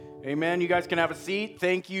Amen. You guys can have a seat.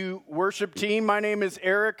 Thank you, worship team. My name is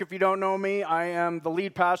Eric. If you don't know me, I am the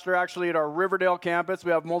lead pastor actually at our Riverdale campus.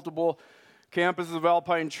 We have multiple campuses of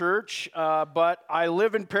Alpine Church, but I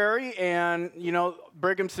live in Perry, and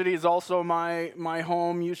Brigham City is also my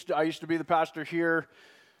home. I used to be the pastor here.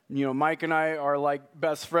 Mike and I are like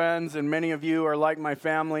best friends, and many of you are like my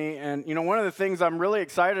family. And one of the things I'm really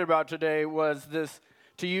excited about today was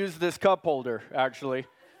to use this cup holder. Actually,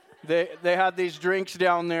 they had these drinks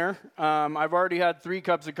down there. I've already had 3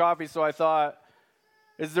 cups of coffee, so I thought,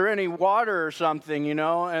 is there any water or something?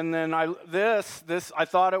 And then I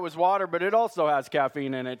thought it was water, but it also has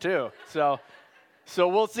caffeine in it too. So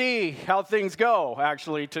we'll see how things go.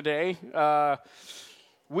 Actually, today.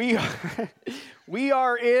 We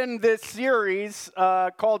are in this series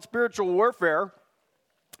called Spiritual Warfare,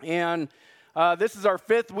 and this is our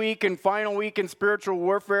 5th week and final week in spiritual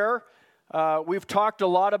warfare. We've talked a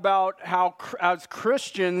lot about how, as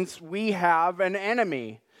Christians, we have an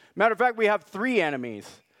enemy. Matter of fact, we have 3 enemies: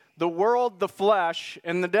 the world, the flesh,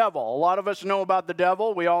 and the devil. A lot of us know about the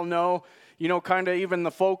devil. We all know, kind of even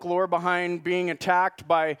the folklore behind being attacked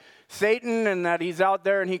by Satan and that he's out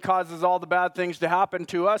there and he causes all the bad things to happen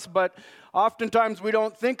to us. But oftentimes we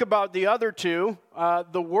don't think about the other 2,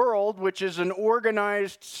 the world, which is an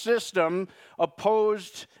organized system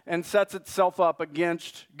opposed and sets itself up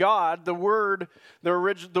against God. The word in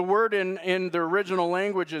the original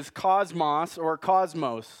language is cosmos or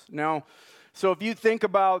cosmos. Now, so if you think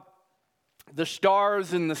about the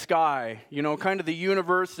stars in the sky, kind of the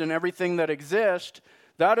universe and everything that exists,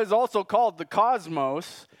 that is also called the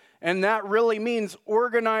cosmos, and that really means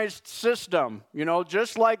organized system.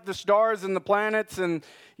 Just like the stars and the planets and,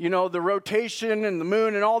 the rotation and the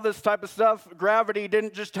moon and all this type of stuff, gravity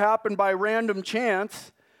didn't just happen by random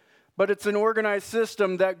chance, but it's an organized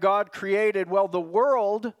system that God created. Well, the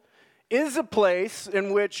world is a place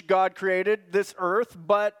in which God created this earth,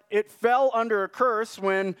 but it fell under a curse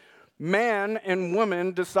when man and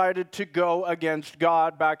woman decided to go against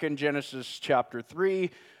God back in Genesis chapter 3,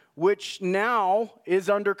 which now is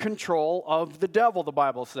under control of the devil, the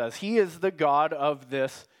Bible says. He is the god of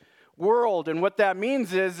this world. And what that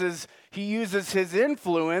means is he uses his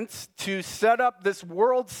influence to set up this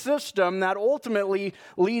world system that ultimately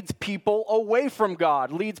leads people away from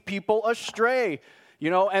God, leads people astray.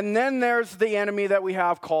 And then there's the enemy that we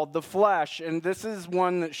have called the flesh. And this is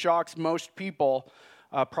one that shocks most people.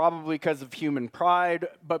 Probably because of human pride,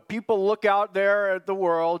 but people look out there at the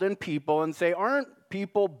world and people and say, aren't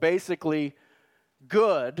people basically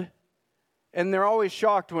good? And they're always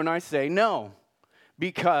shocked when I say no,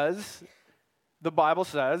 because the Bible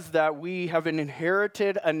says that we have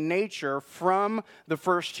inherited a nature from the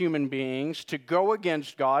first human beings to go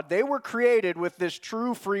against God. They were created with this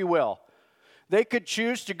true free will. They could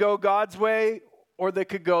choose to go God's way, or they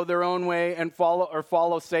could go their own way and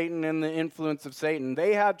follow Satan and the influence of Satan.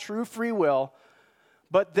 They had true free will,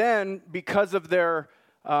 but then because of their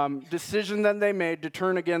decision that they made to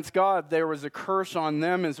turn against God, there was a curse on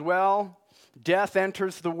them as well. Death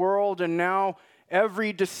enters the world, and now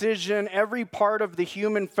every decision, every part of the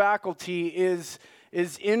human faculty is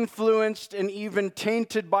influenced and even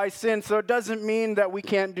tainted by sin. So it doesn't mean that we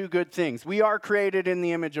can't do good things. We are created in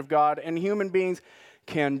the image of God, and human beings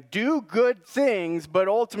can do good things, but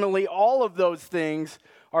ultimately all of those things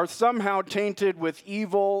are somehow tainted with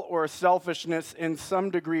evil or selfishness in some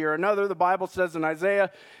degree or another. The Bible says in Isaiah,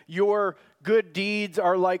 your good deeds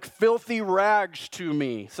are like filthy rags to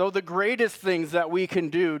me. So the greatest things that we can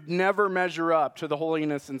do never measure up to the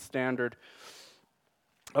holiness and standard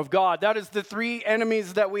of God. That is the 3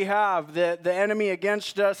 enemies that we have. The enemy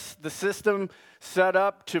against us, the system set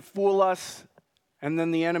up to fool us, and then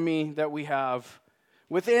the enemy that we have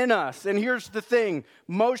within us. And here's the thing,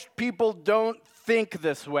 most people don't think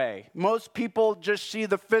this way. Most people just see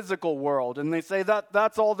the physical world and they say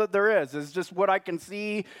that's all that there is just what I can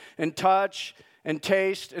see and touch and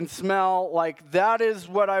taste and smell. Like, that is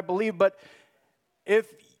what I believe. But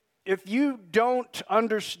if you don't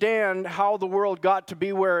understand how the world got to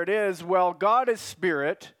be where it is, well, God is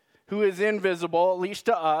spirit, who is invisible, at least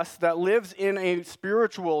to us, that lives in a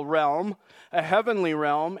spiritual realm, a heavenly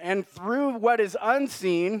realm, and through what is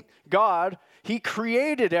unseen, God, he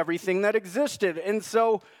created everything that existed. And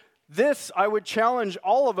so this, I would challenge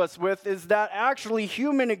all of us with, is that actually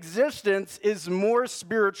human existence is more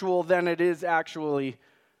spiritual than it is actually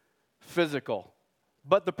physical.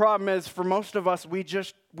 But the problem is, for most of us, we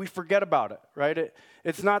forget about it, right?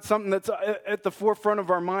 It's not something that's at the forefront of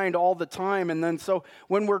our mind all the time. And then so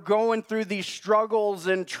when we're going through these struggles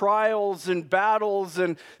and trials and battles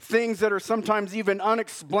and things that are sometimes even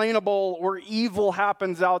unexplainable or evil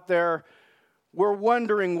happens out there, we're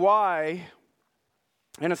wondering why,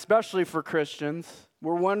 and especially for Christians,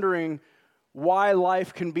 we're wondering why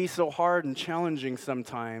life can be so hard and challenging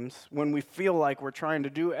sometimes when we feel like we're trying to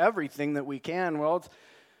do everything that we can. Well, it's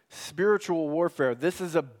spiritual warfare. This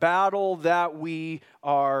is a battle that we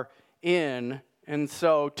are in. And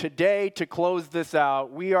so today, to close this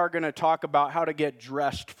out, we are going to talk about how to get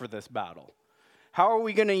dressed for this battle. How are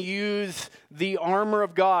we going to use the armor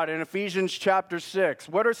of God in Ephesians chapter 6?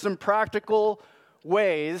 What are some practical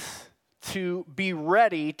ways to be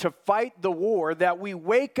ready to fight the war that we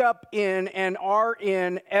wake up in and are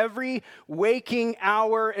in every waking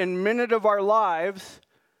hour and minute of our lives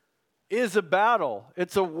is a battle.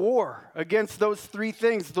 It's a war against those three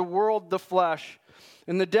things: the world, the flesh,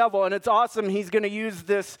 and the devil. And it's awesome. He's going to use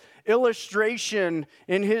this illustration.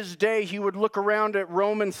 In his day, he would look around at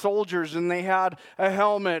Roman soldiers, and they had a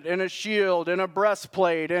helmet and a shield and a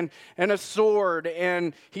breastplate and a sword.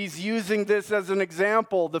 And he's using this as an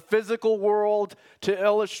example, the physical world, to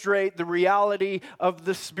illustrate the reality of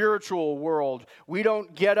the spiritual world. We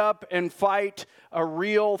don't get up and fight a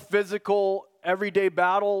real physical everyday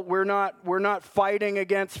battle. We're not fighting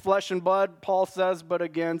against flesh and blood, Paul says, but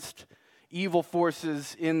against evil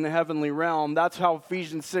forces in the heavenly realm. That's how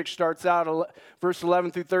Ephesians 6 starts out, verse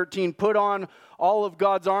 11 through 13. Put on all of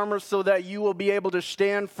God's armor so that you will be able to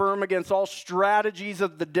stand firm against all strategies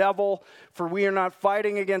of the devil. For we are not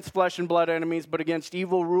fighting against flesh and blood enemies, but against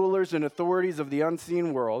evil rulers and authorities of the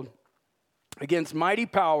unseen world, against mighty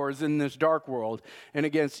powers in this dark world, and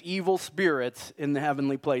against evil spirits in the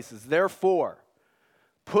heavenly places. Therefore,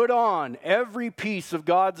 put on every piece of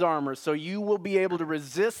God's armor so you will be able to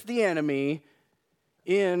resist the enemy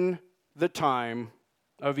in the time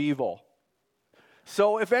of evil.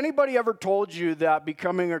 So if anybody ever told you that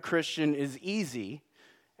becoming a Christian is easy,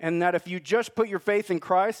 and that if you just put your faith in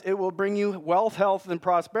Christ, it will bring you wealth, health, and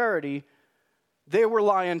prosperity, they were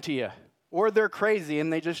lying to you. Or they're crazy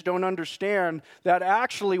and they just don't understand that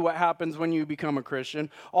actually what happens when you become a Christian,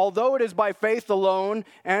 although it is by faith alone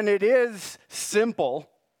and it is simple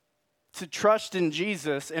to trust in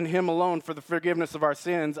Jesus and Him alone for the forgiveness of our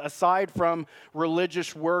sins, aside from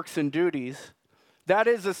religious works and duties, that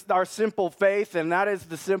is our simple faith and that is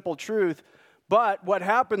the simple truth. But what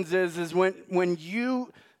happens is when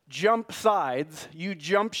you jump sides, you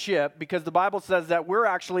jump ship, because the Bible says that we're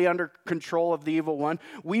actually under control of the evil one.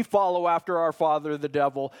 We follow after our father, the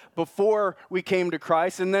devil, before we came to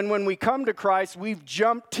Christ. And then when we come to Christ, we've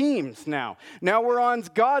jumped teams now. Now we're on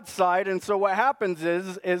God's side. And so what happens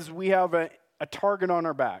is we have a target on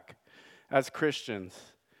our back as Christians.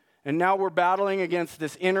 And now we're battling against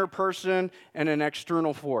this inner person and an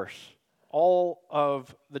external force all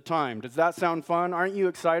of the time. Does that sound fun? Aren't you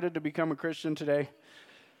excited to become a Christian today?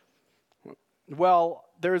 Well,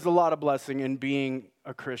 there's a lot of blessing in being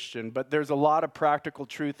a Christian, but there's a lot of practical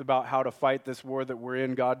truth about how to fight this war that we're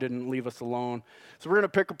in. God didn't leave us alone. So we're going to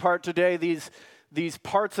pick apart today these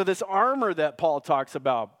parts of this armor that Paul talks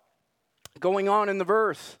about. Going on in the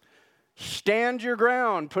verse, stand your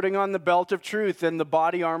ground, putting on the belt of truth and the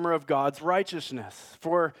body armor of God's righteousness.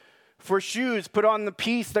 For shoes, put on the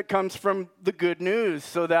peace that comes from the good news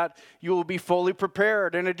so that you will be fully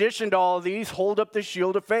prepared. In addition to all of these, hold up the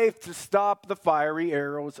shield of faith to stop the fiery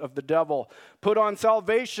arrows of the devil. Put on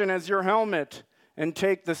salvation as your helmet and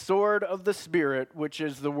take the sword of the Spirit, which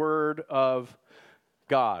is the word of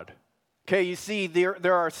God. Okay, you see,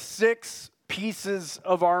 there are 6 pieces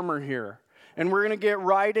of armor here. And we're going to get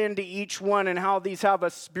right into each one and how these have a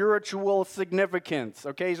spiritual significance.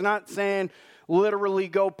 Okay, he's not saying literally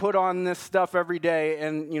go put on this stuff every day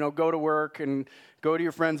and, go to work and go to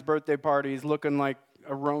your friend's birthday parties looking like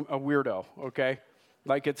a weirdo, okay?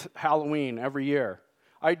 Like it's Halloween every year.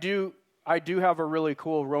 I do have a really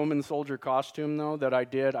cool Roman soldier costume, though, that I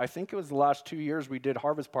did. I think it was the last 2 years we did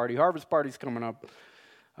Harvest Party. Harvest Party's coming up.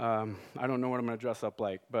 I don't know what I'm going to dress up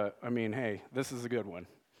like, but, hey, this is a good one.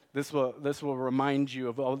 This will remind you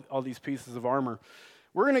of all these pieces of armor.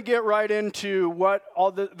 We're going to get right into what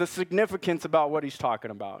all the significance about what he's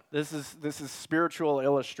talking about. This is spiritual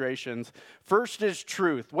illustrations. First is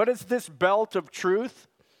truth. What is this belt of truth?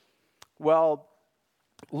 Well,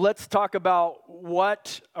 let's talk about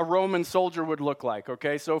what a Roman soldier would look like,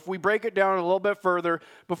 okay? So if we break it down a little bit further,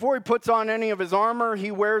 before he puts on any of his armor,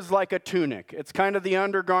 he wears like a tunic. It's kind of the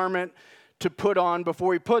undergarment to put on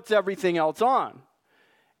before he puts everything else on.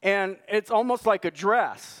 And it's almost like a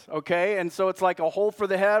dress, okay? And so it's like a hole for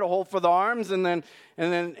the head, a hole for the arms, and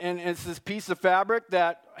it's this piece of fabric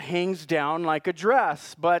that hangs down like a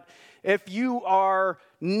dress. But if you are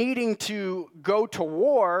needing to go to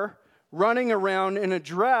war, running around in a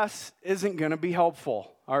dress isn't going to be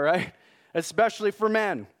helpful, all right? Especially for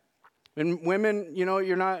men. And women,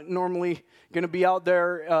 you're not normally going to be out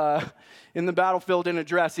there in the battlefield in a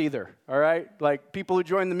dress either, all right? Like people who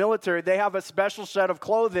join the military, they have a special set of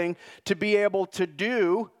clothing to be able to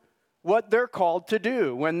do what they're called to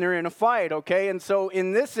do when they're in a fight, okay? And so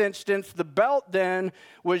in this instance, the belt then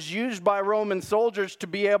was used by Roman soldiers to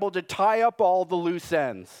be able to tie up all the loose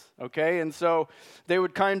ends, okay? And so they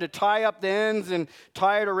would kind of tie up the ends and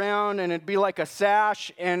tie it around, and it'd be like a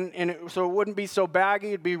sash, so it wouldn't be so baggy.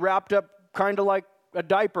 It'd be wrapped up kind of like a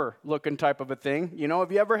diaper-looking type of a thing.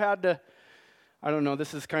 Have you ever had to, I don't know,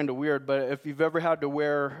 this is kind of weird, but if you've ever had to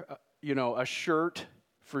wear, a shirt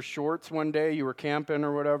for shorts one day, you were camping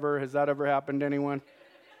or whatever. Has that ever happened to anyone?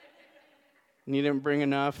 And you didn't bring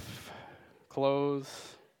enough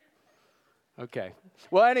clothes? Okay.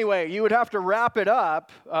 Well, anyway, you would have to wrap it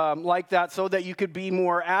up like that so that you could be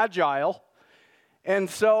more agile. And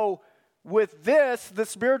so with this, the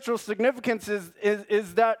spiritual significance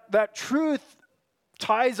is that truth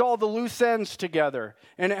ties all the loose ends together,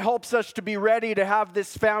 and it helps us to be ready to have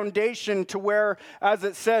this foundation to where, as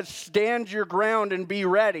it says, stand your ground and be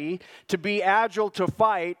ready, to be agile to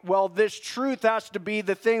fight. Well, this truth has to be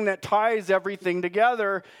the thing that ties everything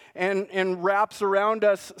together and wraps around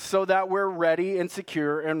us so that we're ready and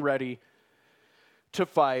secure and ready to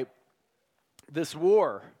fight this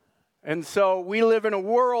war. And so we live in a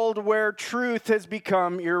world where truth has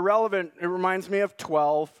become irrelevant. It reminds me of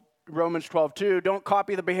Romans 12:2, don't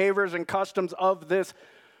copy the behaviors and customs of this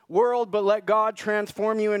world, but let God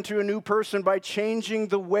transform you into a new person by changing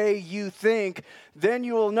the way you think. Then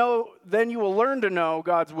you will learn to know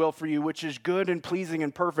God's will for you, which is good and pleasing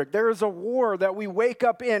and perfect. There is a war that we wake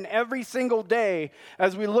up in every single day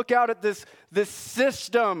as we look out at this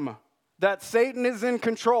system that Satan is in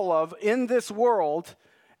control of in this world.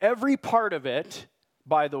 Every part of it,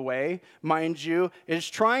 by the way, mind you, is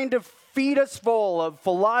trying to feed us full of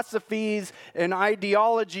philosophies and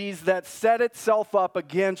ideologies that set itself up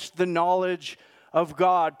against the knowledge of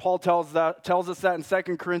God. Paul tells us that in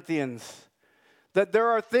 2 Corinthians, that there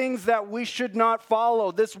are things that we should not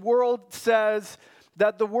follow. This world says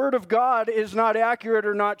that the word of God is not accurate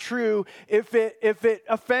or not true if it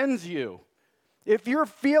offends you. If your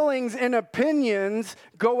feelings and opinions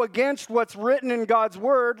go against what's written in God's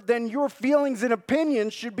word, then your feelings and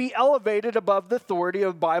opinions should be elevated above the authority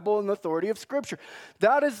of the Bible and the authority of Scripture.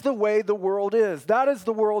 That is the way the world is. That is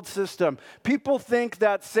the world system. People think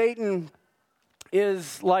that Satan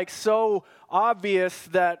is like so obvious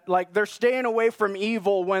that like they're staying away from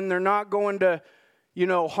evil when they're not going to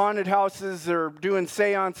haunted houses or doing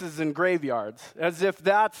seances in graveyards, as if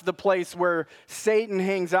that's the place where Satan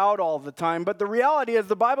hangs out all the time. But the reality is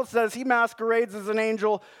the Bible says he masquerades as an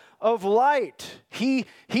angel of light. He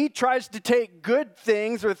tries to take good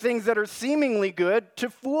things or things that are seemingly good to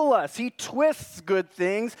fool us. He twists good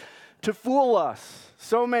things to fool us.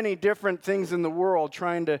 So many different things in the world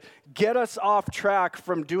trying to get us off track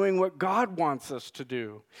from doing what God wants us to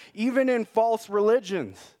do, even in false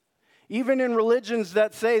religions. Even in religions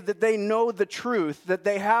that say that they know the truth, that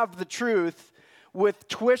they have the truth, with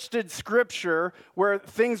twisted scripture where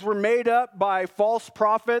things were made up by false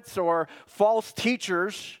prophets or false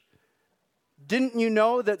teachers. Didn't you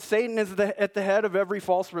know that Satan is at the head of every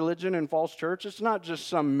false religion and false church? It's not just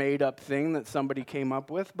some made-up thing that somebody came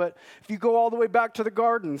up with. But if you go all the way back to the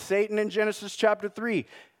garden, Satan in Genesis chapter 3,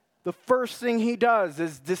 the first thing he does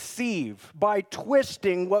is deceive by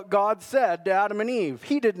twisting what God said to Adam and Eve.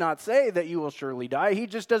 He did not say that you will surely die. He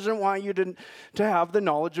just doesn't want you to have the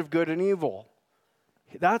knowledge of good and evil.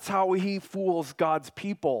 That's how he fools God's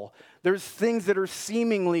people. There's things that are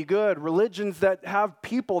seemingly good, religions that have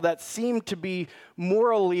people that seem to be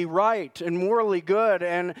morally right and morally good,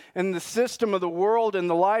 and the system of the world and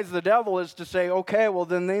the lies of the devil is to say, okay, well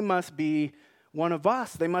then they must be one of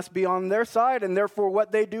us. They must be on their side, and therefore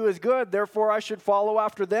what they do is good. Therefore I should follow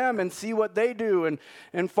after them and see what they do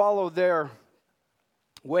and follow their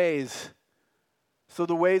ways. So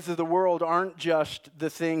the ways of the world aren't just the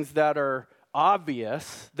things that are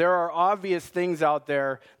obvious. There are obvious things out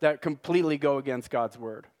there that completely go against God's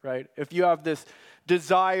word, right? If you have this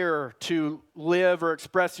desire to live or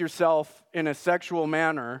express yourself in a sexual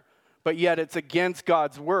manner, but yet it's against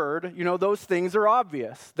God's word, those things are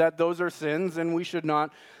obvious, that those are sins, and we should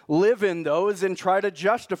not live in those and try to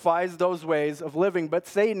justify those ways of living. But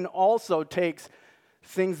Satan also takes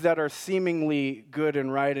things that are seemingly good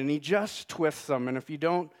and right, and he just twists them. And if you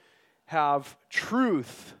don't have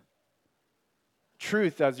truth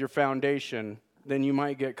as your foundation, then you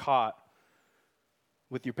might get caught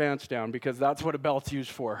with your pants down, because that's what a belt's used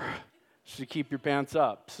for, is to keep your pants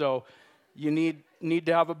up. So you need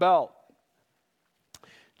to have a belt.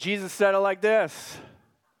 Jesus said it like this: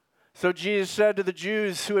 So Jesus said to the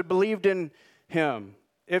Jews who had believed in him,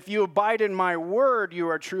 "If you abide in my word, you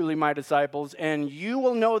are truly my disciples, and you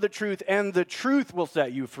will know the truth, and the truth will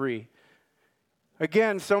set you free."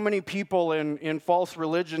 Again, so many people in false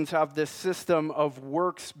religions have this system of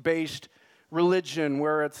works-based religion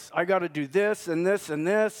where it's, I got to do this and this and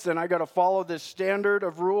this, and I got to follow this standard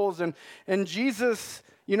of rules. And Jesus,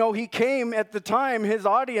 he came at the time, his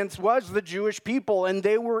audience was the Jewish people, and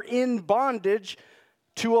they were in bondage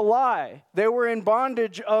to a lie. They were in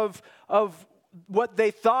bondage of what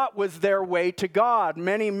they thought was their way to God.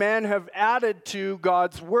 Many men have added to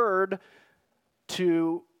God's word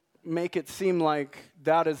to make it seem like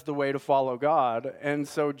that is the way to follow God. And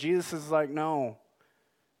so Jesus is like, no.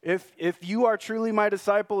 If you are truly my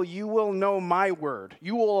disciple, you will know my word.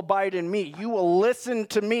 You will abide in me. You will listen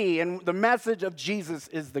to me. And the message of Jesus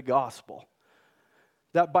is the gospel.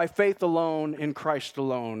 That by faith alone, in Christ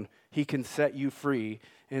alone, he can set you free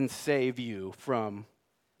and save you from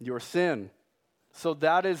your sin. So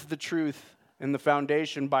that is the truth and the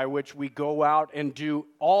foundation by which we go out and do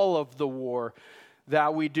all of the war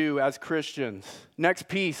that we do as Christians. Next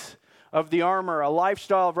piece of the armor, a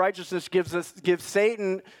lifestyle of righteousness gives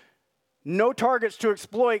Satan no targets to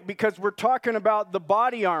exploit, because we're talking about the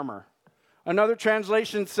body armor. Another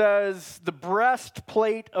translation says the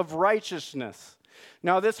breastplate of righteousness.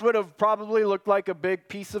 Now, this would have probably looked like a big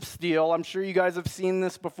piece of steel. I'm sure you guys have seen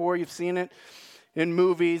this before. You've seen it in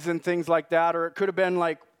movies and things like that, or it could have been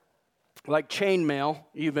like chainmail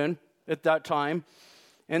even at that time.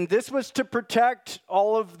 And this was to protect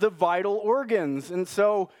all of the vital organs. And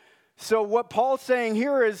so what Paul's saying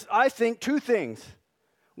here is, I think, two things.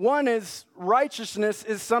 One is righteousness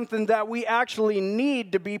is something that we actually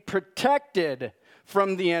need to be protected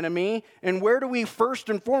from the enemy. And where do we first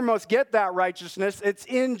and foremost get that righteousness? It's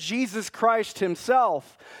in Jesus Christ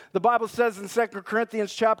himself. The Bible says in 2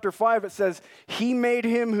 Corinthians chapter 5, it says, he made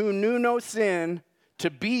him who knew no sin to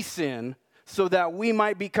be sin, so that we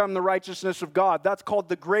might become the righteousness of God. That's called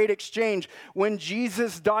the great exchange. When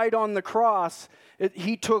Jesus died on the cross,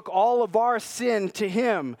 he took all of our sin to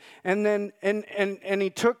him, and then he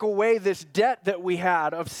took away this debt that we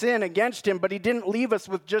had of sin against him, but he didn't leave us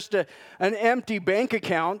with just an empty bank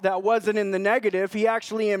account that wasn't in the negative. He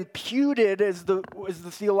actually imputed, is the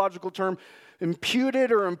theological term,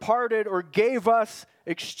 imputed or imparted or gave us,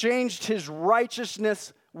 exchanged his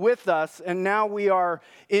righteousness with us, and now we are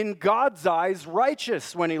in God's eyes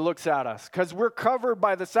righteous when he looks at us, because we're covered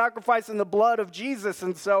by the sacrifice and the blood of Jesus.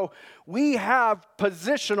 And so we have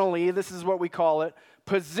positionally, this is what we call it,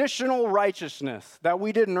 positional righteousness that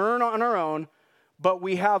we didn't earn on our own, but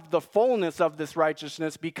we have the fullness of this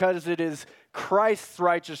righteousness because it is Christ's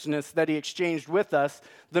righteousness that he exchanged with us,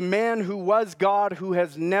 the man who was God, who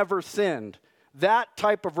has never sinned. That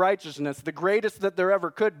type of righteousness, the greatest that there ever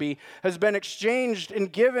could be, has been exchanged and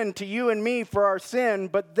given to you and me for our sin.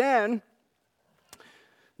 But then,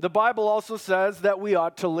 the Bible also says that we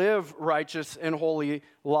ought to live righteous and holy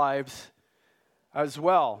lives as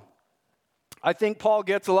well. I think Paul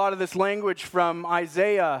gets a lot of this language from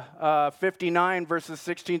Isaiah 59, verses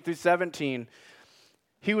 16 through 17.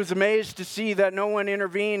 He was amazed to see that no one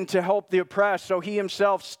intervened to help the oppressed, so he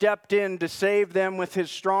himself stepped in to save them with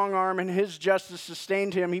his strong arm, and his justice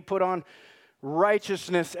sustained him. He put on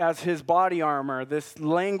righteousness as his body armor. This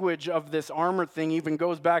language of this armor thing even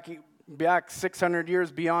goes back 600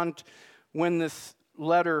 years beyond when this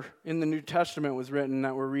letter in the New Testament was written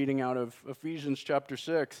that we're reading out of Ephesians chapter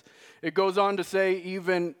 6. It goes on to say,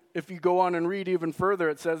 even if you go on and read even further,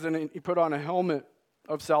 it says, and he put on a helmet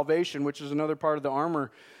of salvation, which is another part of the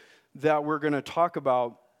armor that we're going to talk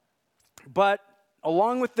about. But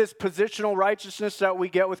along with this positional righteousness that we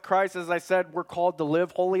get with Christ, as I said, we're called to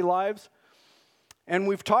live holy lives. And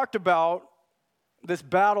we've talked about this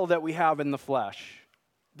battle that we have in the flesh,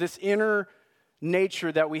 this inner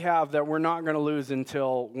nature that we have that we're not going to lose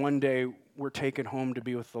until one day we're taken home to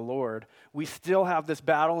be with the Lord. We still have this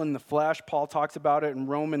battle in the flesh. Paul talks about it in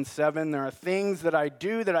Romans 7. There are things that I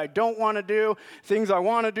do that I don't want to do, things I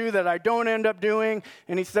want to do that I don't end up doing.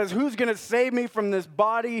 And he says, who's going to save me from this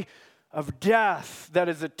body of death that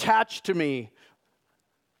is attached to me?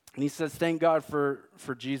 And he says, thank God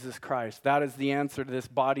for Jesus Christ. That is the answer to this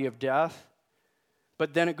body of death.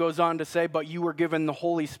 But then it goes on to say, but you were given the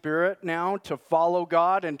Holy Spirit now to follow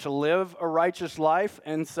God and to live a righteous life.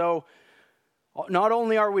 And so not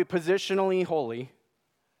only are we positionally holy,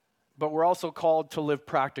 but we're also called to live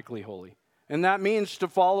practically holy. And that means to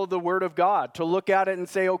follow the Word of God, to look at it and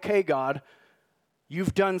say, okay, God,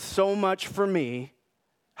 you've done so much for me.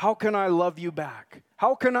 How can I love you back?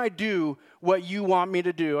 How can I do what you want me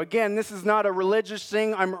to do? Again, this is not a religious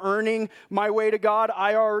thing. I'm earning my way to God.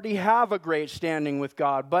 I already have a great standing with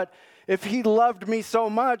God. But if he loved me so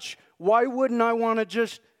much, why wouldn't I want to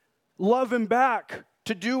just love him back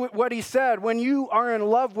to do what he said? When you are in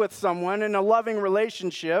love with someone in a loving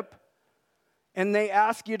relationship and they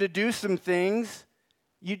ask you to do some things,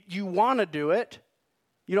 you want to do it.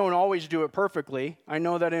 You don't always do it perfectly. I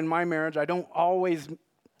know that in my marriage, I don't always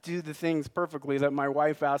do the things perfectly that my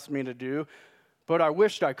wife asked me to do, but I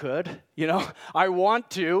wished I could, I want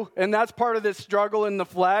to, and that's part of this struggle in the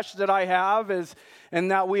flesh that I have and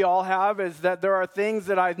that we all have, is that there are things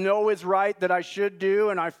that I know is right that I should do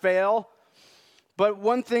and I fail. But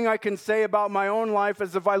one thing I can say about my own life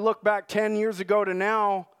is if I look back 10 years ago to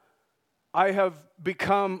now, I have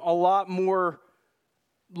become a lot more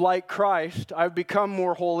like Christ. I've become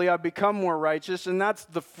more holy. I've become more righteous, and that's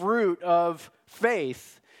the fruit of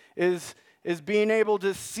faith. Is being able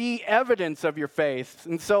to see evidence of your faith.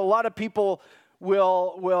 And so a lot of people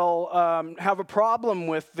will have a problem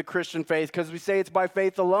with the Christian faith because we say it's by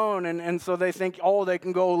faith alone, and so they think, they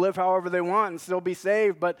can go live however they want and still be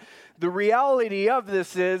saved. But the reality of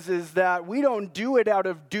this is that we don't do it out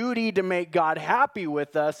of duty to make God happy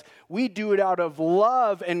with us. We do it out of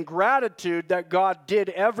love and gratitude that God did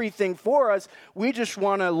everything for us. We just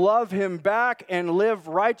want to love him back and live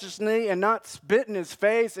righteously and not spit in his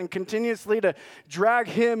face and continuously to drag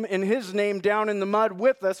him and his name down in the mud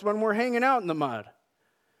with us when we're hanging out in the mud.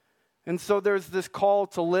 And so there's this call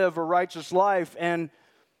to live a righteous life, and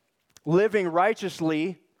living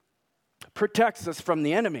righteously protects us from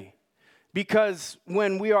the enemy. Because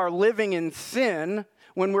when we are living in sin,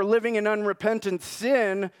 when we're living in unrepentant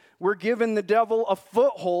sin, we're giving the devil a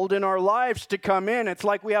foothold in our lives to come in. It's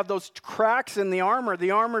like we have those cracks in the armor.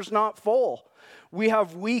 The armor's not full. We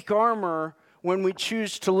have weak armor when we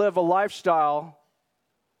choose to live a lifestyle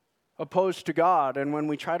opposed to God, and when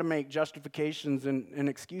we try to make justifications and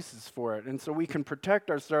excuses for it. And so we can protect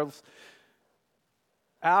ourselves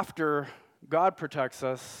after God protects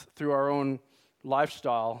us through our own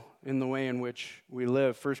lifestyle in the way in which we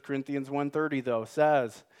live. 1 Corinthians 1:30, though,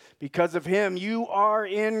 says, because of him you are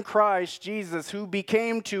in Christ Jesus, who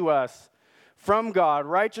became to us from God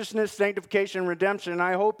righteousness, sanctification, and redemption. And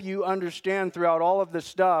I hope you understand throughout all of this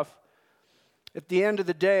stuff, at the end of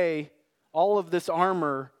the day, all of this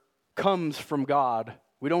armor comes from God.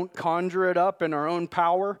 We don't conjure it up in our own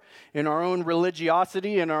power, in our own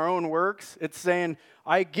religiosity, in our own works. It's saying,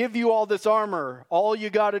 I give you all this armor. All you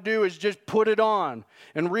got to do is just put it on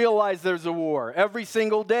and realize there's a war. Every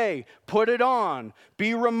single day, put it on.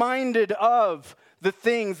 Be reminded of the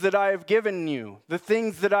things that I have given you, the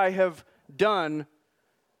things that I have done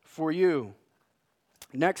for you.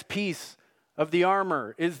 Next piece of the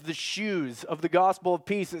armor is the shoes of the gospel of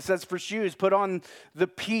peace. It says for shoes, put on the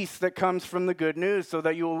peace that comes from the good news so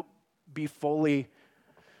that you'll be fully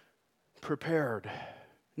prepared.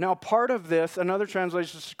 Now, part of this, another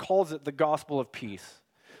translation calls it the gospel of peace.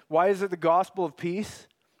 Why is it the gospel of peace?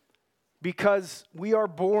 Because we are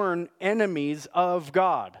born enemies of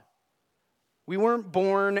God. We weren't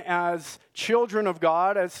born as children of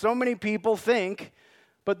God, as so many people think.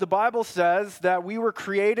 But the Bible says that we were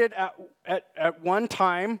created at one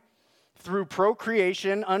time through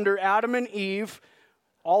procreation under Adam and Eve.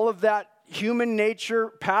 All of that human nature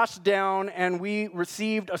passed down, and we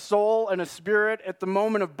received a soul and a spirit at the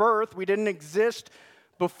moment of birth. We didn't exist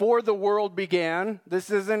before the world began.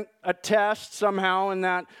 This isn't a test somehow in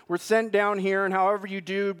that we're sent down here, and however you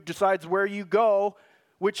do decides where you go,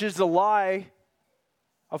 which is a lie,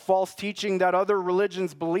 a false teaching that other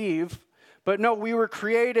religions believe. But no, we were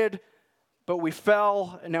created, but we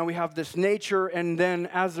fell, and now we have this nature, and then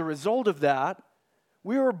as a result of that,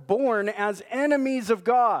 we were born as enemies of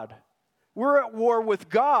God. We're at war with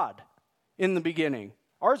God in the beginning.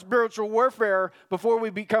 Our spiritual warfare before we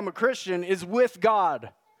become a Christian is with God.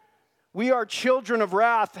 We are children of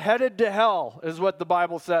wrath headed to hell, is what the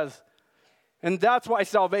Bible says. And that's why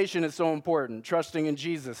salvation is so important, trusting in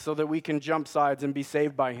Jesus so that we can jump sides and be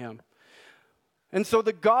saved by him. And so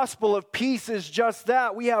the gospel of peace is just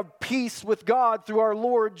that. We have peace with God through our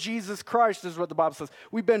Lord Jesus Christ, is what the Bible says.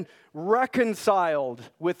 We've been reconciled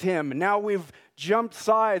with him. Now we've jumped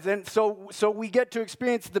sides. And so we get to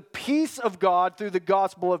experience the peace of God through the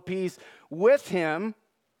gospel of peace with him.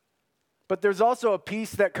 But there's also a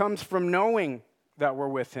peace that comes from knowing that we're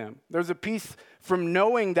with him. There's a peace from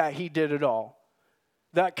knowing that he did it all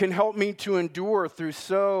that can help me to endure through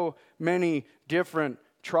so many different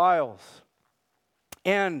trials.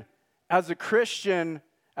 And as a Christian,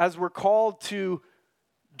 as we're called to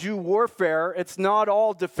do warfare. It's not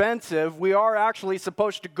all defensive. We are actually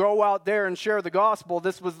supposed to go out there and share the gospel.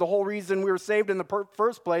 This was the whole reason we were saved in the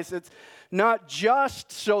first place. It's not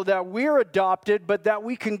just so that we're adopted, but that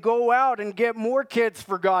we can go out and get more kids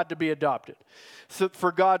for God to be adopted, so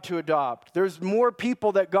for God to adopt. There's more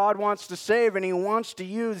people that God wants to save, and he wants to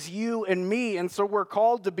use you and me. And so we're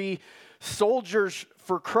called to be soldiers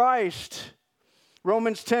for Christ.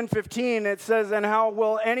 Romans 10:15, it says, and how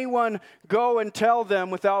will anyone go and tell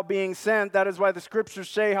them without being sent? That is why the scriptures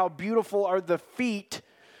say how beautiful are the feet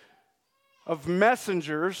of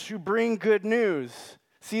messengers who bring good news.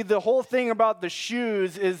 See, the whole thing about the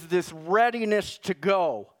shoes is this readiness to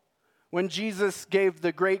go. When Jesus gave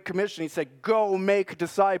the Great Commission, he said, go make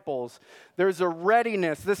disciples. There's a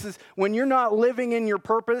readiness. This is when you're not living in your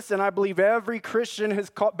purpose, and I believe every Christian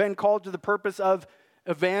has been called to the purpose of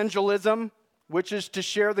evangelism, which is to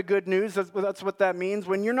share the good news. That's what that means.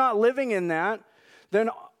 When you're not living in that,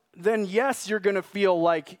 then yes, you're going to feel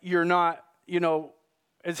like you're not,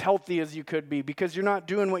 as healthy as you could be, because you're not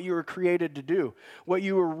doing what you were created to do, what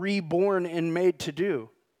you were reborn and made to do.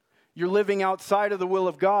 You're living outside of the will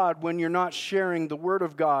of God when you're not sharing the word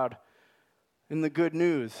of God and the good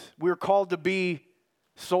news. We're called to be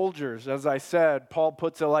soldiers, as I said. Paul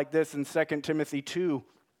puts it like this in 2 Timothy 2.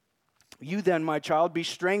 You then, my child, be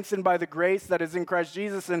strengthened by the grace that is in Christ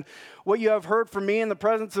Jesus, and what you have heard from me in the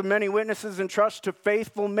presence of many witnesses, entrust to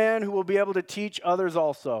faithful men who will be able to teach others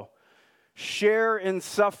also. Share in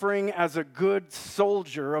suffering as a good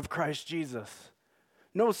soldier of Christ Jesus.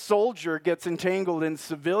 No soldier gets entangled in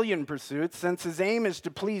civilian pursuits, since his aim is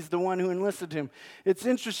to please the one who enlisted him. It's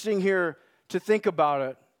interesting here to think about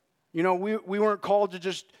it. We weren't called to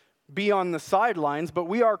just be on the sidelines, but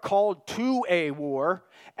we are called to a war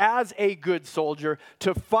as a good soldier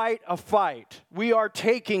to fight a fight. We are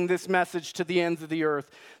taking this message to the ends of the earth.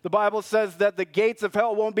 The Bible says that the gates of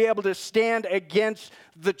hell won't be able to stand against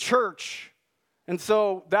the church. And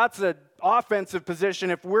so that's an offensive position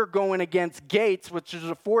if we're going against gates, which is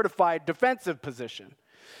a fortified defensive position.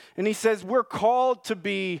 And he says we're called to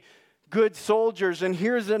be good soldiers. And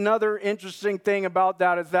here's another interesting thing about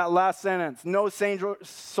that is that last sentence. No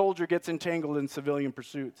soldier gets entangled in civilian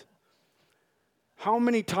pursuits. How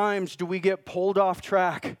many times do we get pulled off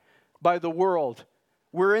track by the world?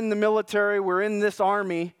 We're in the military, we're in this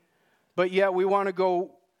army, but yet we want to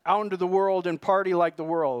go out into the world and party like the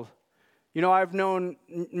world. I've known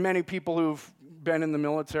many people who've been in the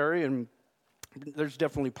military, and there's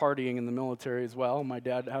definitely partying in the military as well. My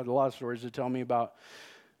dad had a lot of stories to tell me about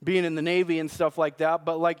being in the Navy and stuff like that.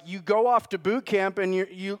 But you go off to boot camp and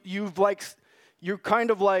you're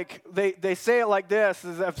kind of like, they say it like this,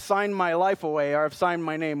 is I've signed my life away, or I've signed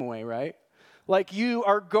my name away, right? Like you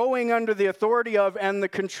are going under the authority of and the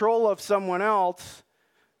control of someone else,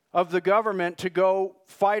 of the government, to go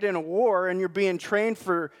fight in a war, and you're being trained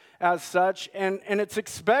for as such, and it's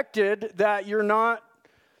expected that you're not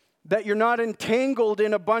entangled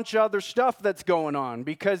in a bunch of other stuff that's going on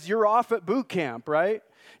because you're off at boot camp, right?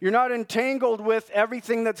 You're not entangled with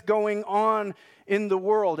everything that's going on in the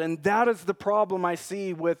world. And that is the problem I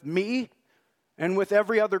see with me and with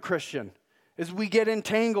every other Christian, is we get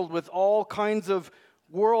entangled with all kinds of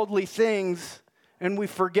worldly things, and we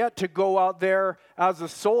forget to go out there as a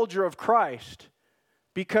soldier of Christ,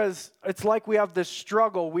 because it's like we have this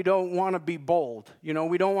struggle. We don't want to be bold. We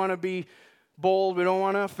don't want to be bold. We don't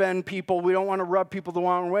want to offend people. We don't want to rub people the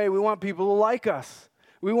wrong way. We want people to like us.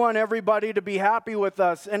 We want everybody to be happy with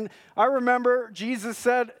us. And I remember Jesus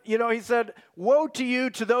said, he said, woe to you,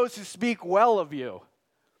 to those who speak well of you.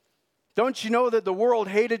 Don't you know that the world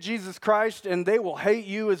hated Jesus Christ and they will hate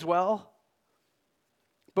you as well?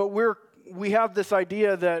 But we have this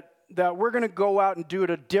idea that we're going to go out and do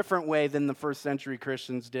it a different way than the first century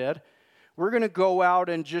Christians did. We're going to go out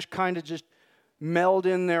and just meld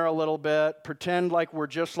in there a little bit, pretend like we're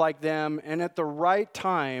just like them, and at the right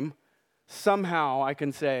time, somehow I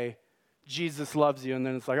can say, Jesus loves you, and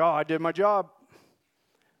then it's like, oh, I did my job.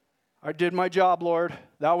 I did my job, Lord.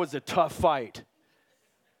 That was a tough fight.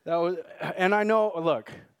 And I know,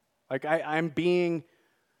 look, I'm being,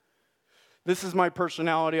 this is my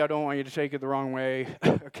personality. I don't want you to take it the wrong way,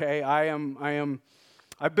 okay?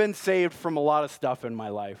 I've been saved from a lot of stuff in my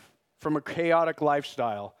life, from a chaotic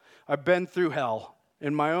lifestyle. I've been through hell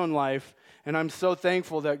in my own life, and I'm so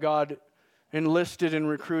thankful that God enlisted and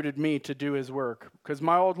recruited me to do his work. Because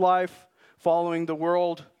my old life, following the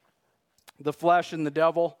world, the flesh, and the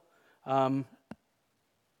devil,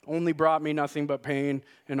 only brought me nothing but pain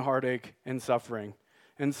and heartache and suffering.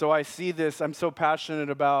 And so I see this, I'm so passionate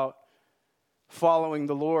about following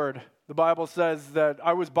the Lord. The Bible says that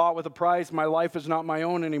I was bought with a price. My life is not my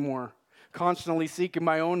own anymore. constantly seeking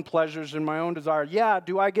my own pleasures and my own desire. Yeah,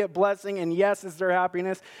 do I get blessing? And yes, is there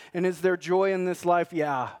happiness? And is there joy in this life?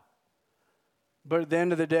 Yeah. But at the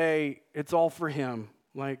end of the day, it's all for Him.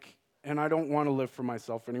 And I don't want to live for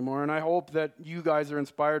myself anymore. And I hope that you guys are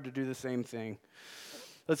inspired to do the same thing.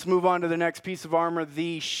 Let's move on to the next piece of armor,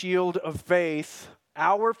 the shield of faith.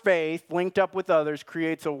 Our faith, linked up with others,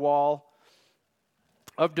 creates a wall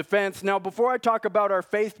of defense. Now, before I talk about our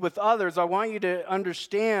faith with others, I want you to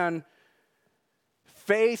understand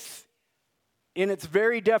faith in its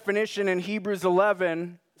very definition in Hebrews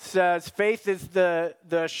 11 says faith is the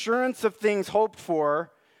assurance of things hoped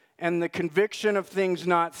for and the conviction of things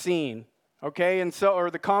not seen. Okay, or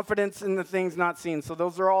the confidence in the things not seen. So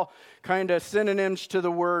those are all kind of synonyms to the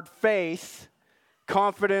word faith: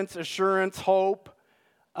 confidence, assurance, hope.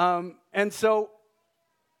 And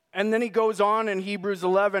then he goes on in Hebrews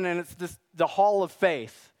 11, and it's the hall of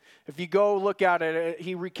faith. If you go look at it,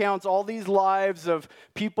 he recounts all these lives of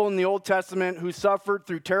people in the Old Testament who suffered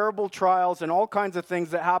through terrible trials and all kinds of things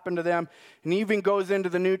that happened to them, and he even goes into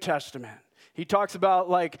the New Testament. He talks about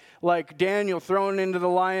like Daniel thrown into the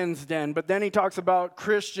lion's den, but then he talks about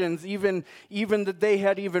Christians, even that they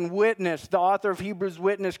had even witnessed, the author of Hebrews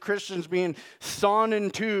witnessed Christians being sawn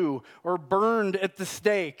in two or burned at the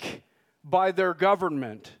stake by their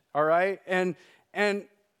government, all right? And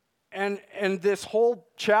this whole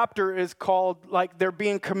chapter is called, they're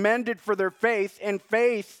being commended for their faith, and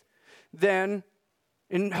faith then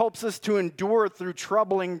helps us to endure through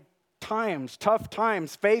troubling times, tough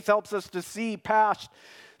times. Faith helps us to see past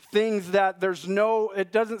things that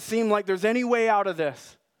it doesn't seem like there's any way out of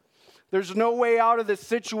this. There's no way out of this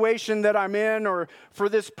situation that I'm in or for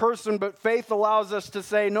this person, but faith allows us to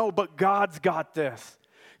say, no, but God's got this.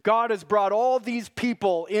 God has brought all these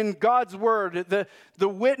people in God's word, the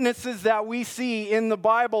witnesses that we see in the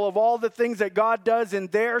Bible of all the things that God does,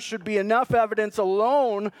 and there should be enough evidence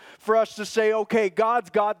alone for us to say, okay, God's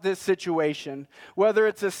got this situation. Whether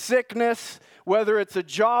it's a sickness, whether it's a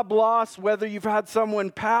job loss, whether you've had someone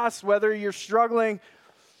pass, whether you're struggling.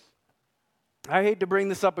 I hate to bring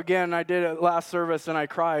this up again. I did it last service and I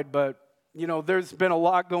cried, but there's been a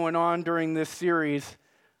lot going on during this series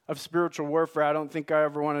of spiritual warfare. I don't think I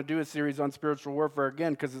ever want to do a series on spiritual warfare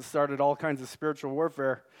again because it started all kinds of spiritual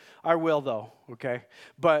warfare. I will though, okay?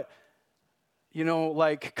 But,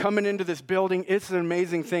 coming into this building, it's an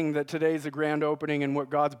amazing thing that today's a grand opening and what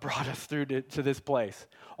God's brought us through to this place.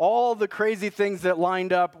 All the crazy things that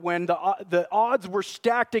lined up when the odds were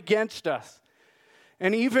stacked against us.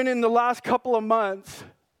 And even in the last couple of months,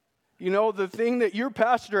 the thing that your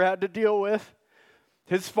pastor had to deal with,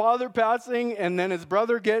 his father passing, and then his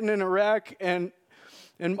brother getting in a wreck, and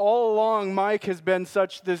all along, Mike has been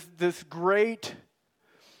such this great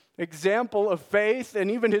example of faith,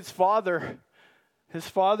 and even his father,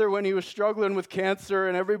 when he was struggling with cancer,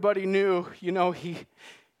 and everybody knew,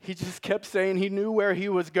 he just kept saying he knew where he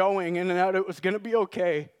was going, and that it was going to be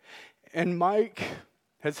okay. And Mike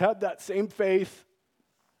has had that same faith,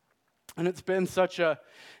 and it's been such an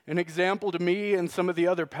example to me and some of the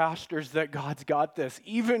other pastors that God's got this.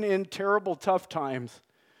 Even in terrible, tough times,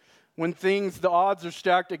 when the odds are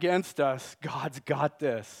stacked against us, God's got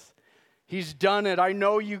this. He's done it. I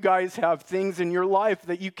know you guys have things in your life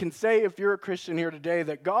that you can say if you're a Christian here today,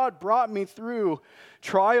 that God brought me through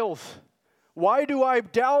trials. Why do I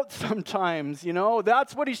doubt sometimes?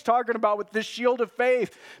 That's what he's talking about with this shield of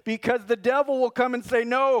faith, because the devil will come and say,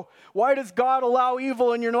 no, why does God allow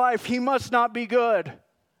evil in your life? He must not be good,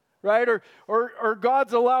 right? Or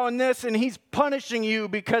God's allowing this and he's punishing you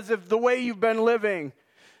because of the way you've been living.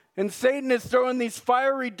 And Satan is throwing these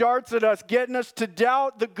fiery darts at us, getting us to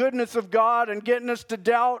doubt the goodness of God and getting us to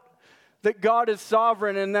doubt that God is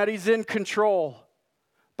sovereign and that he's in control.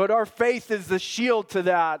 But our faith is the shield to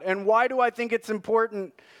that. And why do I think it's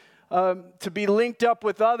important to be linked up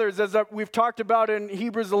with others? As we've talked about in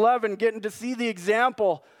Hebrews 11, getting to see the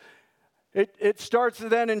example. It starts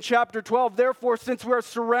then in chapter 12. Therefore, since we're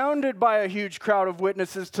surrounded by a huge crowd of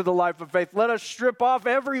witnesses to the life of faith, let us strip off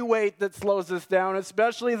every weight that slows us down,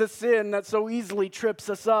 especially the sin that so easily trips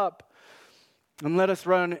us up. And let us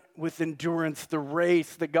run with endurance the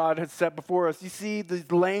race that God has set before us. You see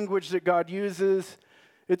the language that God uses.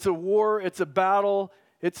 It's a war, it's a battle,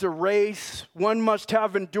 it's a race. One must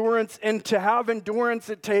have endurance, and to have endurance,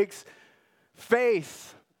 it takes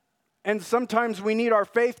faith. And sometimes we need our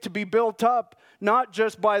faith to be built up, not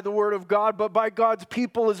just by the Word of God, but by God's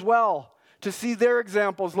people as well, to see their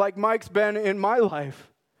examples like Mike's been in my life.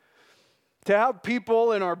 To have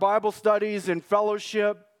people in our Bible studies and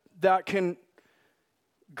fellowship that can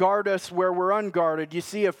guard us where we're unguarded. You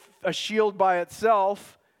see, a shield by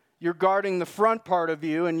itself you're guarding the front part of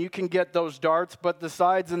you, and you can get those darts, but the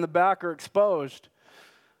sides and the back are exposed.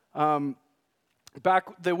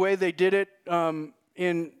 Back the way they did it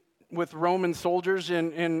with Roman soldiers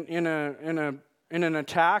in an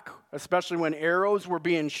attack, especially when arrows were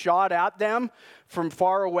being shot at them from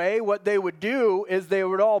far away, what they would do is they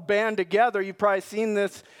would all band together. You've probably seen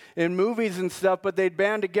this in movies and stuff, but they'd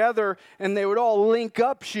band together and they would all link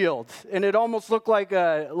up shields. And it almost looked like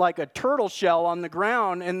a turtle shell on the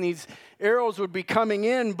ground, and these arrows would be coming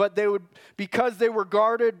in, but they would, because they were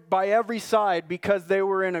guarded by every side, because they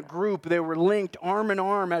were in a group, they were linked arm in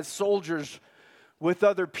arm as soldiers with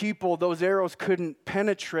other people, those arrows couldn't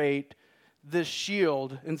penetrate this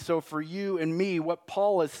shield. And so for you and me, what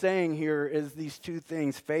Paul is saying here is these two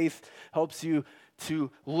things. Faith helps you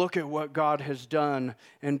to look at what God has done,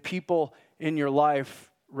 and people in your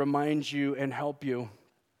life remind you and help you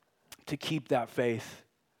to keep that faith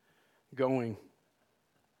going.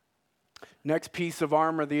 Next piece of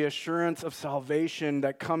armor, the assurance of salvation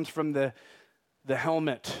that comes from the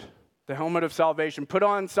helmet. The helmet of salvation. Put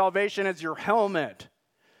on salvation as your helmet.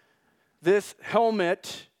 This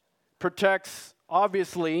helmet protects,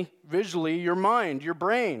 obviously, visually, your mind, your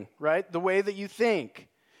brain, right? The way that you think.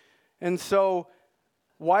 And so,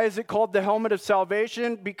 why is it called the helmet of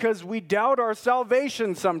salvation? Because we doubt our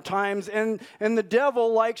salvation sometimes, and the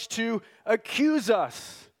devil likes to accuse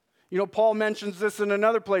us. You know, Paul mentions this in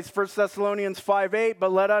another place, 1 Thessalonians 5:8,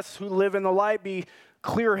 but let us who live in the light be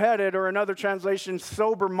clear-headed, or another translation,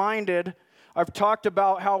 sober-minded. I've talked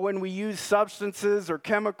about how when we use substances or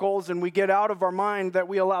chemicals and we get out of our mind, that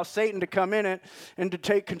we allow Satan to come in it and to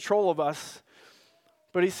take control of us.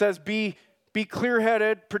 But he says, be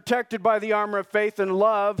clear-headed, protected by the armor of faith and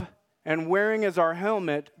love, and wearing as our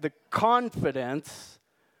helmet the confidence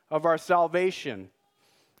of our salvation.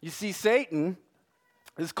 You see, Satan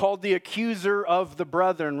is called the accuser of the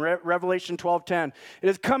brethren, Revelation 12:10. It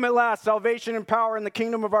has come at last, salvation and power in the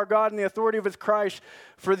kingdom of our God and the authority of his Christ.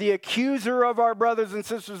 For the accuser of our brothers and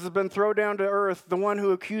sisters has been thrown down to earth, the one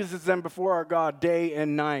who accuses them before our God day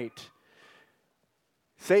and night.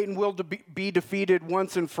 Satan will be defeated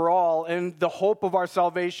once and for all, and the hope of our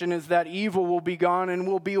salvation is that evil will be gone and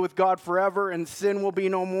we'll be with God forever and sin will be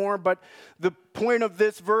no more. But the point of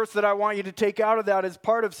this verse that I want you to take out of that is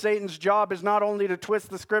part of Satan's job is not only to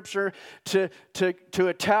twist the scripture to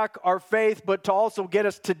attack our faith, but to also get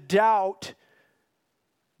us to doubt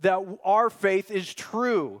that our faith is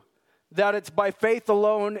true, that it's by faith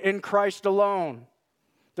alone in Christ alone.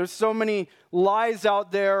 There's so many lies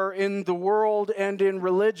out there in the world and in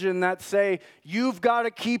religion that say you've got to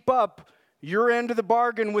keep up your end of the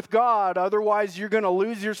bargain with God, otherwise you're going to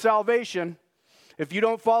lose your salvation. If you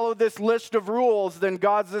don't follow this list of rules, then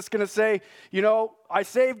God's just going to say, you know, I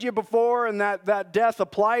saved you before and that death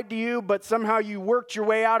applied to you, but somehow you worked your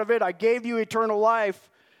way out of it. I gave you eternal life,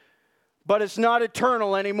 but it's not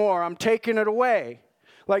eternal anymore. I'm taking it away.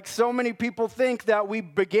 Like so many people think that we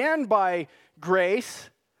began by grace,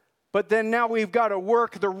 but then now we've got to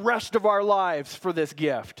work the rest of our lives for this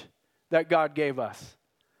gift that God gave us.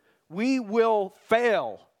 We will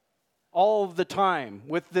fail all of the time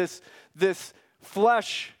with this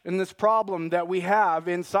flesh and this problem that we have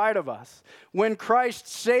inside of us. When Christ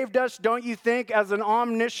saved us, don't you think as an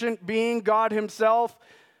omniscient being, God himself,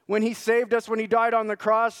 when he saved us, when he died on the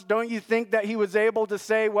cross, don't you think that he was able to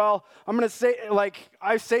say, well, I'm going to say, like,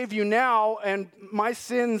 I save you now, and my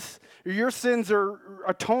sins, your sins are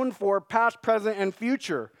atoned for past, present, and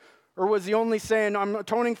future? Or was he only saying, I'm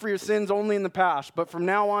atoning for your sins only in the past, but from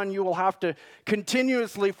now on you will have to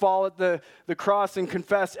continuously fall at the cross and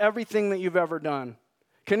confess everything that you've ever done?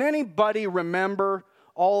 Can anybody remember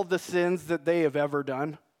all of the sins that they have ever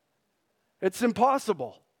done? It's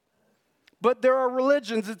impossible. But there are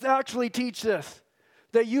religions that actually teach this,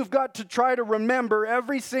 that you've got to try to remember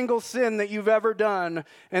every single sin that you've ever done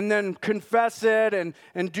and then confess it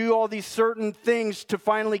and do all these certain things to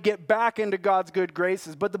finally get back into God's good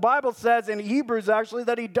graces. But the Bible says in Hebrews actually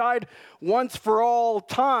that he died once for all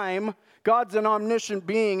time. God's an omniscient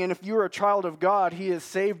being, and if you're a child of God, he has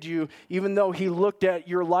saved you even though he looked at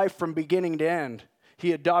your life from beginning to end.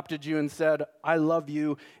 He adopted you and said, I love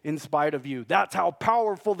you in spite of you. That's how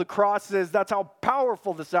powerful the cross is. That's how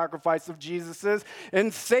powerful the sacrifice of Jesus is.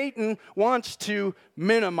 And Satan wants to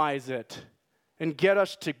minimize it and get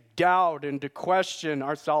us to doubt and to question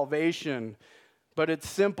our salvation. But it's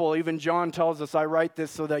simple. Even John tells us, I write this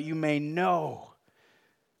so that you may know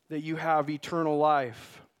that you have eternal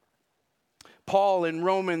life. Paul in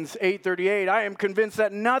Romans 8:38, I am convinced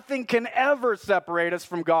that nothing can ever separate us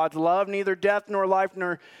from God's love, neither death nor life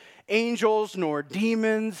nor angels nor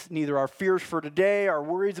demons, neither our fears for today, our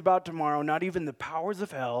worries about tomorrow, not even the powers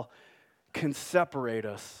of hell can separate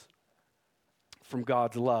us from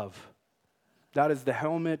God's love. That is the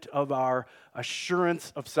helmet of our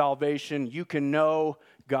assurance of salvation. You can know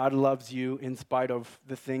God loves you in spite of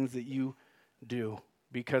the things that you do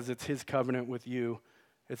because it's his covenant with you.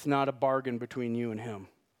 It's not a bargain between you and him.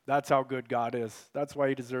 That's how good God is. That's why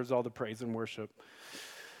he deserves all the praise and worship.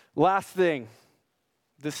 Last thing,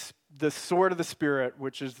 the sword of the Spirit,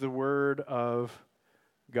 which is the word of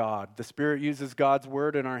God. The Spirit uses God's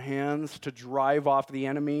word in our hands to drive off the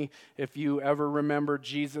enemy. If you ever remember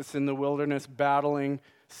Jesus in the wilderness battling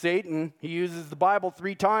Satan, he uses the Bible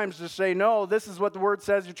 3 times to say, no, this is what the word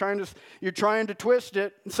says. You're trying to twist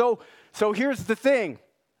it. So here's the thing.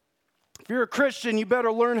 If you're a Christian, you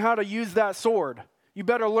better learn how to use that sword. You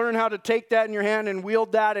better learn how to take that in your hand and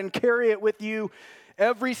wield that and carry it with you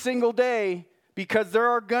every single day, because there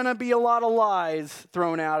are going to be a lot of lies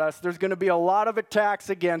thrown at us. There's going to be a lot of attacks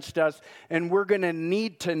against us, and we're going to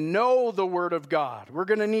need to know the Word of God. We're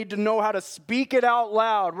going to need to know how to speak it out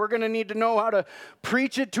loud. We're going to need to know how to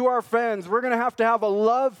preach it to our friends. We're going to have a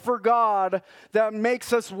love for God that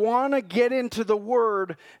makes us want to get into the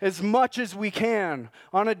Word as much as we can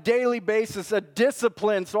on a daily basis, a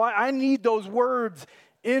discipline. So I need those words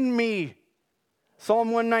in me.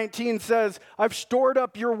 Psalm 119 says, I've stored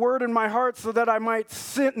up your word in my heart so that I might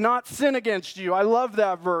not sin against you. I love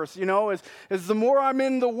that verse. As the more I'm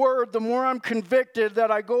in the word, the more I'm convicted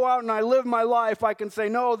that I go out and I live my life. I can say,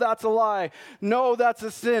 no, that's a lie. No, that's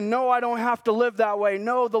a sin. No, I don't have to live that way.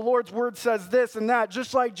 No, the Lord's word says this and that.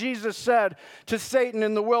 Just like Jesus said to Satan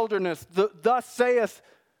in the wilderness, thus saith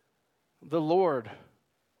the Lord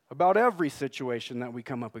about every situation that we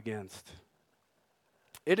come up against.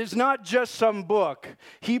 It is not just some book.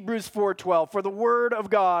 Hebrews 4:12, for the word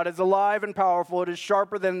of God is alive and powerful. It is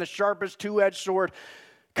sharper than the sharpest two-edged sword,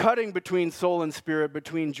 cutting between soul and spirit,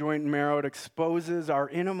 between joint and marrow. It exposes our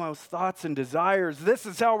innermost thoughts and desires. This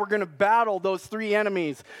is how we're going to battle those 3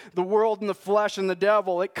 enemies, the world and the flesh and the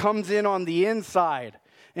devil. It comes in on the inside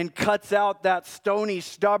and cuts out that stony,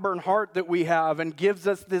 stubborn heart that we have and gives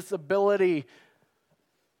us this ability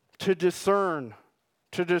to discern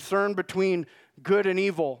between good and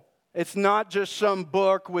evil. It's not just some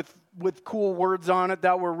book with cool words on it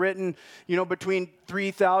that were written, between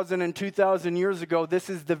 3,000 and 2,000 years ago. This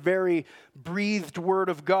is the very breathed word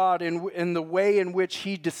of God in the way in which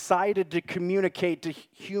he decided to communicate to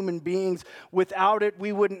human beings. Without it,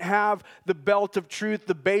 we wouldn't have the belt of truth,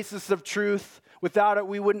 the basis of truth. Without it,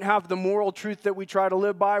 we wouldn't have the moral truth that we try to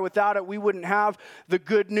live by. Without it, we wouldn't have the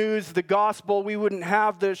good news, the gospel. We wouldn't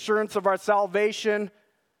have the assurance of our salvation.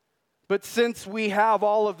 But since we have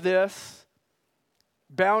all of this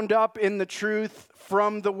bound up in the truth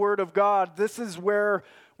from the Word of God, this is where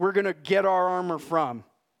we're going to get our armor from.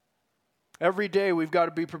 Every day we've got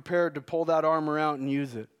to be prepared to pull that armor out and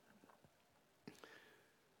use it.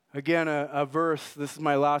 Again, a verse, this is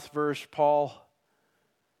my last verse. Paul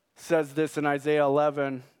says this in Isaiah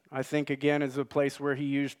 11, I think again is a place where he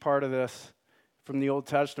used part of this from the Old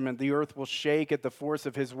Testament. The earth will shake at the force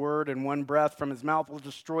of his word, and one breath from his mouth will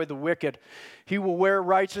destroy the wicked. He will wear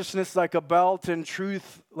righteousness like a belt and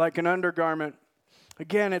truth like an undergarment.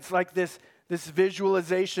 Again, it's like this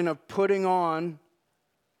visualization of putting on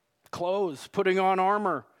clothes, putting on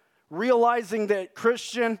armor, realizing that,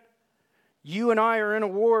 Christian, you and I are in a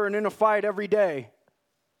war and in a fight every day.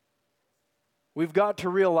 We've got to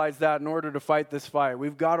realize that in order to fight this fight.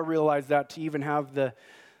 We've got to realize that to even have the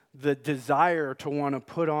desire to want to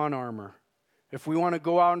put on armor. If we want to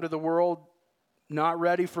go out into the world not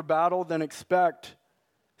ready for battle, then expect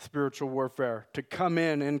spiritual warfare to come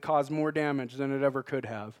in and cause more damage than it ever could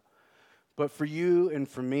have. But for you and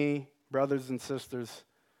for me, brothers and sisters,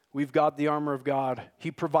 we've got the armor of God.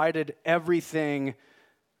 He provided everything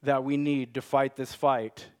that we need to fight this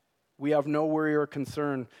fight. We have no worry or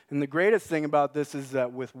concern. And the greatest thing about this is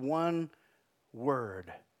that with one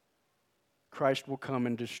word, Christ will come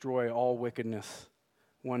and destroy all wickedness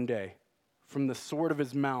one day. From the sword of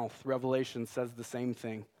his mouth, Revelation says the same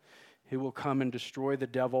thing. He will come and destroy the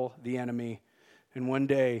devil, the enemy, and one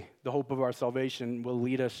day the hope of our salvation will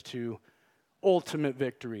lead us to ultimate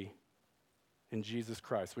victory in Jesus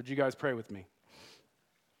Christ. Would you guys pray with me?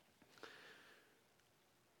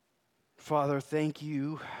 Father, thank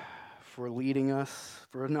you for leading us,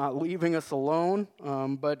 for not leaving us alone,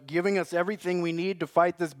 but giving us everything we need to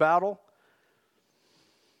fight this battle.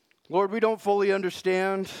 Lord, we don't fully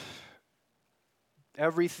understand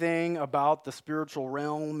everything about the spiritual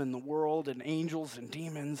realm and the world and angels and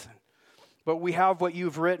demons, but we have what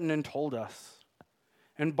you've written and told us.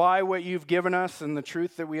 And by what you've given us and the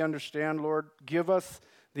truth that we understand, Lord, give us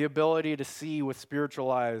the ability to see with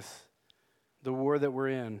spiritual eyes the war that we're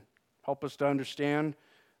in. Help us to understand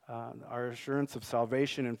our assurance of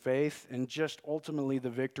salvation and faith, and just ultimately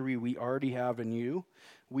the victory we already have in you.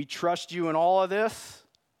 We trust you in all of this,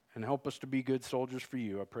 and help us to be good soldiers for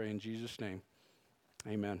you. I pray in Jesus' name.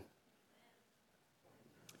 Amen.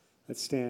 Let's stand.